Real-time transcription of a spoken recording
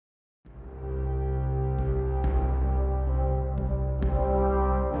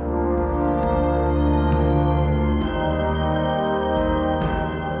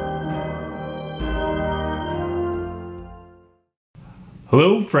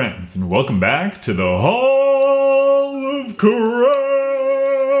Hello friends, and welcome back to the Hall of Craft!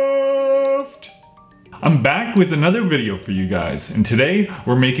 I'm back with another video for you guys, and today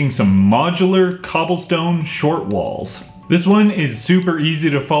we're making some modular cobblestone short walls. This one is super easy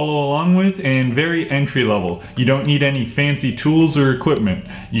to follow along with and very entry level. You don't need any fancy tools or equipment.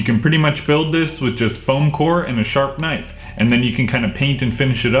 You can pretty much build this with just foam core and a sharp knife, and then you can kind of paint and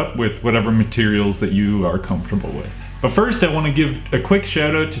finish it up with whatever materials that you are comfortable with. But first, I want to give a quick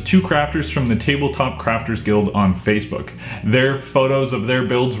shout out to two crafters from the Tabletop Crafters Guild on Facebook. Their photos of their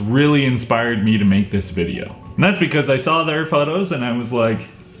builds really inspired me to make this video. And that's because I saw their photos and I was like,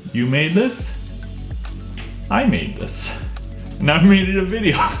 you made this? I made this. And I've made it a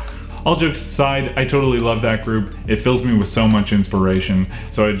video. All jokes aside, I totally love that group. It fills me with so much inspiration.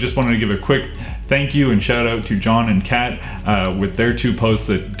 So I just wanted to give a quick thank you and shout out to John and Kat with their two posts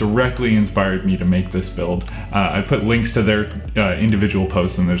that directly inspired me to make this build. I put links to their individual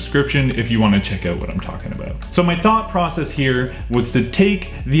posts in the description if you want to check out what I'm talking about. So my thought process here was to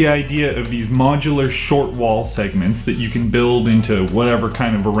take the idea of these modular short wall segments that you can build into whatever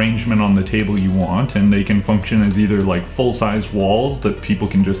kind of arrangement on the table you want, and they can function as either like full-size walls that people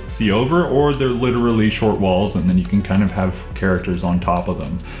can just see over, or they're literally short walls and then you can kind of have characters on top of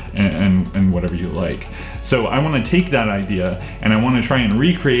them and whatever you like. So I want to take that idea and I want to try and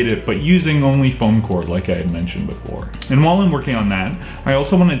recreate it, but using only foam core like I had mentioned before. And while I'm working on that, I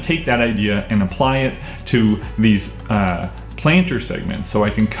also want to take that idea and apply it to these planter segments, so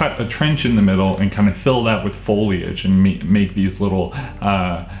I can cut a trench in the middle and kind of fill that with foliage and make these little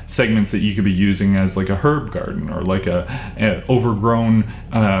segments that you could be using as like a herb garden or like a overgrown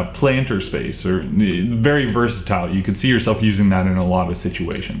planter space, or very versatile. You could see yourself using that in a lot of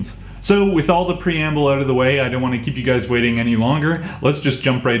situations. So with all the preamble out of the way, I don't want to keep you guys waiting any longer. Let's just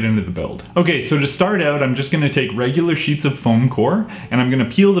jump right into the build. Okay, so to start out, I'm just going to take regular sheets of foam core and I'm going to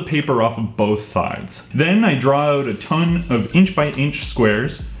peel the paper off of both sides. Then I draw out a ton of inch by inch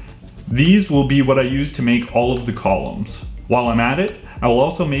squares. These will be what I use to make all of the columns. While I'm at it, I will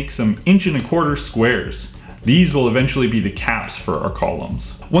also make some 1¼ inch squares. These will eventually be the caps for our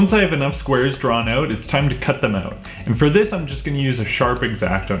columns. Once I have enough squares drawn out, it's time to cut them out. And for this, I'm just going to use a sharp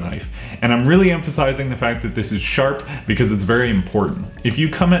X-Acto knife. And I'm really emphasizing the fact that this is sharp because it's very important. If you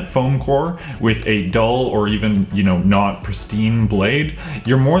come at foam core with a dull or even, not pristine blade,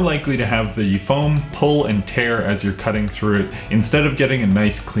 you're more likely to have the foam pull and tear as you're cutting through it instead of getting a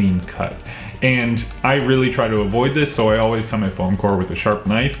nice clean cut. And I really try to avoid this, so I always come at foam core with a sharp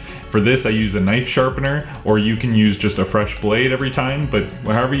knife. For this, I use a knife sharpener, or you can use just a fresh blade every time, but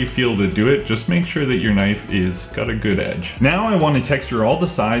however you feel to do it, just make sure that your knife is got a good edge. Now I want to texture all the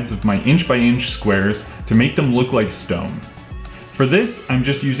sides of my inch by inch squares to make them look like stone. For this, I'm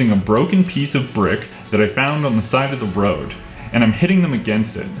just using a broken piece of brick that I found on the side of the road, and I'm hitting them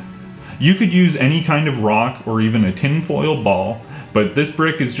against it. You could use any kind of rock or even a tinfoil ball, but this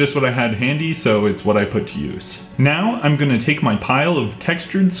brick is just what I had handy, so it's what I put to use. Now I'm going to take my pile of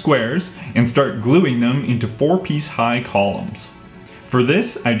textured squares and start gluing them into 4-piece high columns. For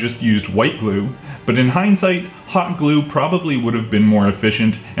this, I just used white glue, but in hindsight, hot glue probably would have been more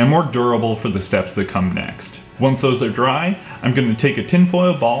efficient and more durable for the steps that come next. Once those are dry, I'm going to take a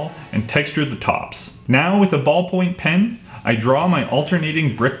tinfoil ball and texture the tops. Now with a ballpoint pen, I draw my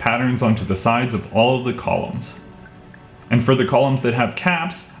alternating brick patterns onto the sides of all of the columns. And for the columns that have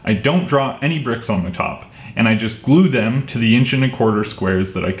caps, I don't draw any bricks on the top, and I just glue them to the 1¼ inch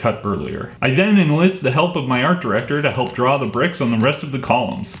squares that I cut earlier. I then enlist the help of my art director to help draw the bricks on the rest of the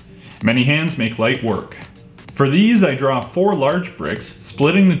columns. Many hands make light work. For these, I draw 4 large bricks,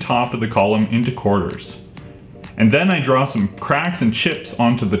 splitting the top of the column into quarters. And then I draw some cracks and chips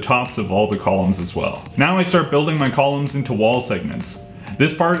onto the tops of all the columns as well. Now I start building my columns into wall segments.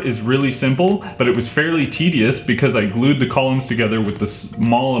 This part is really simple, but it was fairly tedious because I glued the columns together with the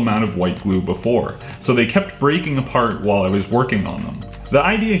small amount of white glue before, so they kept breaking apart while I was working on them. The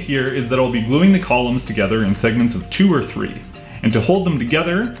idea here is that I'll be gluing the columns together in segments of 2 or 3, and to hold them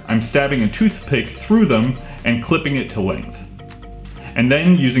together, I'm stabbing a toothpick through them and clipping it to length. And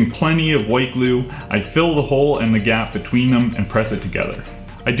then, using plenty of white glue, I fill the hole and the gap between them and press it together.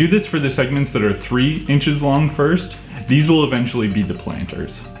 I do this for the segments that are 3 inches long first. These will eventually be the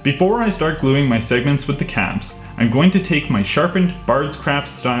planters. Before I start gluing my segments with the caps, I'm going to take my sharpened Bard's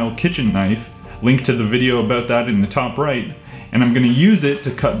Craft style kitchen knife, link to the video about that in the top right, and I'm going to use it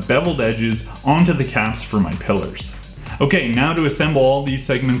to cut beveled edges onto the caps for my pillars. Okay, now to assemble all these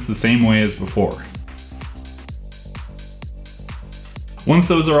segments the same way as before. Once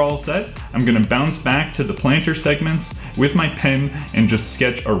those are all set, I'm going to bounce back to the planter segments with my pen and just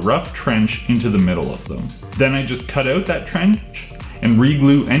sketch a rough trench into the middle of them. Then I just cut out that trench and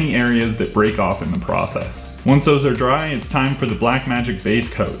re-glue any areas that break off in the process. Once those are dry, it's time for the Black Magic base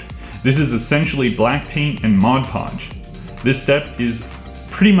coat. This is essentially black paint and Mod Podge. This step is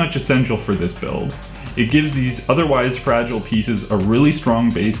pretty much essential for this build. It gives these otherwise fragile pieces a really strong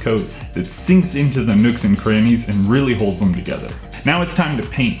base coat that sinks into the nooks and crannies and really holds them together. Now it's time to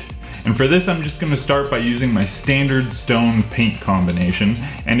paint. And for this, I'm just going to start by using my standard stone paint combination.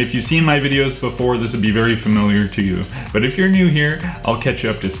 And if you've seen my videos before, this would be very familiar to you. But if you're new here, I'll catch you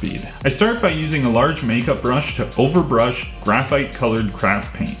up to speed. I start by using a large makeup brush to overbrush graphite colored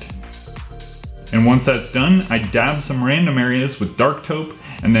craft paint. And once that's done, I dab some random areas with dark taupe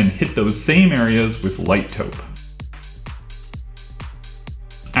and then hit those same areas with light taupe.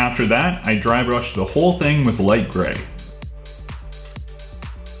 After that, I dry brush the whole thing with light gray.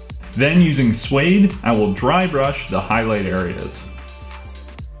 Then using suede, I will dry brush the highlight areas.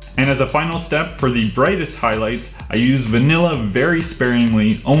 And as a final step, for the brightest highlights, I use vanilla very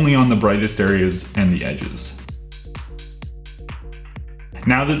sparingly, only on the brightest areas and the edges.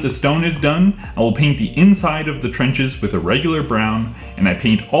 Now that the stone is done, I will paint the inside of the trenches with a regular brown, and I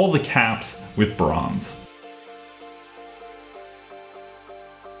paint all the caps with bronze.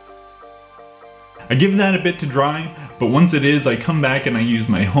 I give that a bit to dry, but once it is, I come back and I use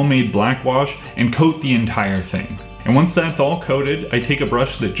my homemade black wash and coat the entire thing. And once that's all coated, I take a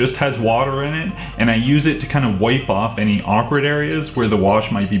brush that just has water in it and I use it to kind of wipe off any awkward areas where the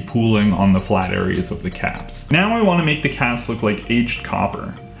wash might be pooling on the flat areas of the caps. Now I want to make the caps look like aged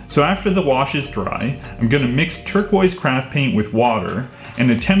copper. So after the wash is dry, I'm going to mix turquoise craft paint with water and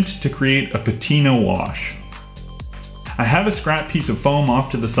attempt to create a patina wash. I have a scrap piece of foam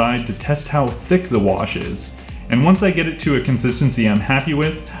off to the side to test how thick the wash is. And once I get it to a consistency I'm happy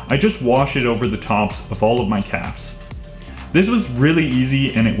with, I just wash it over the tops of all of my caps. This was really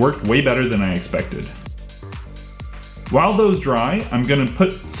easy and it worked way better than I expected. While those dry, I'm going to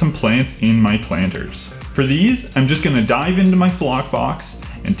put some plants in my planters. For these, I'm just going to dive into my flock box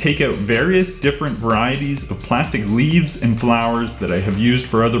and take out various different varieties of plastic leaves and flowers that I have used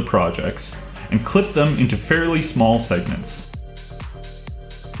for other projects, and clip them into fairly small segments.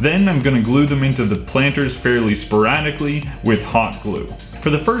 Then I'm going to glue them into the planters fairly sporadically with hot glue. For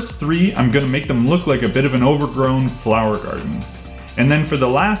the first 3, I'm going to make them look like a bit of an overgrown flower garden. And then for the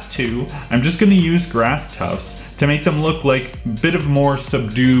last 2, I'm just going to use grass tufts to make them look like a bit of more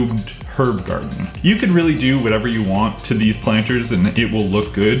subdued herb garden. You could really do whatever you want to these planters and it will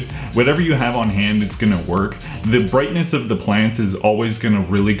look good. Whatever you have on hand is gonna work. The brightness of the plants is always gonna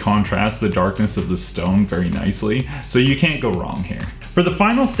really contrast the darkness of the stone very nicely, so you can't go wrong here. For the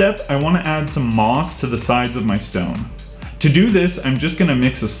final step, I want to add some moss to the sides of my stone. To do this, I'm just going to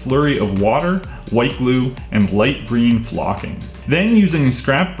mix a slurry of water, white glue, and light green flocking. Then using a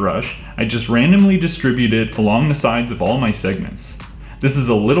scrap brush, I just randomly distribute it along the sides of all my segments. This is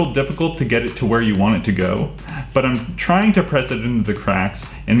a little difficult to get it to where you want it to go, but I'm trying to press it into the cracks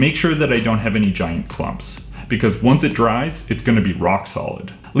and make sure that I don't have any giant clumps, because once it dries, it's going to be rock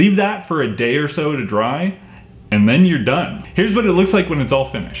solid. Leave that for a day or so to dry, and then you're done. Here's what it looks like when it's all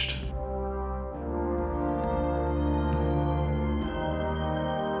finished.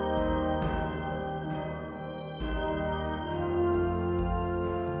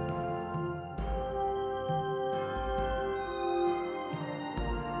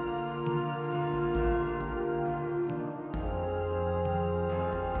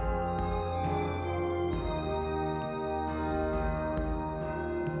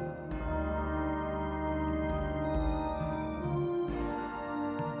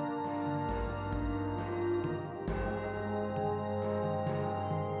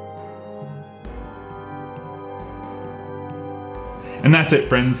 And that's it,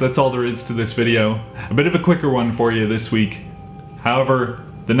 friends. That's all there is to this video. A bit of a quicker one for you this week. However,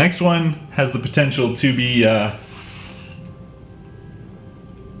 the next one has the potential to be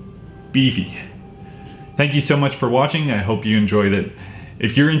beefy. Thank you so much for watching. I hope you enjoyed it.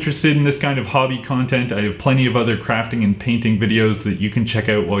 If you're interested in this kind of hobby content, I have plenty of other crafting and painting videos that you can check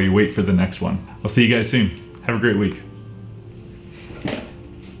out while you wait for the next one. I'll see you guys soon. Have a great week.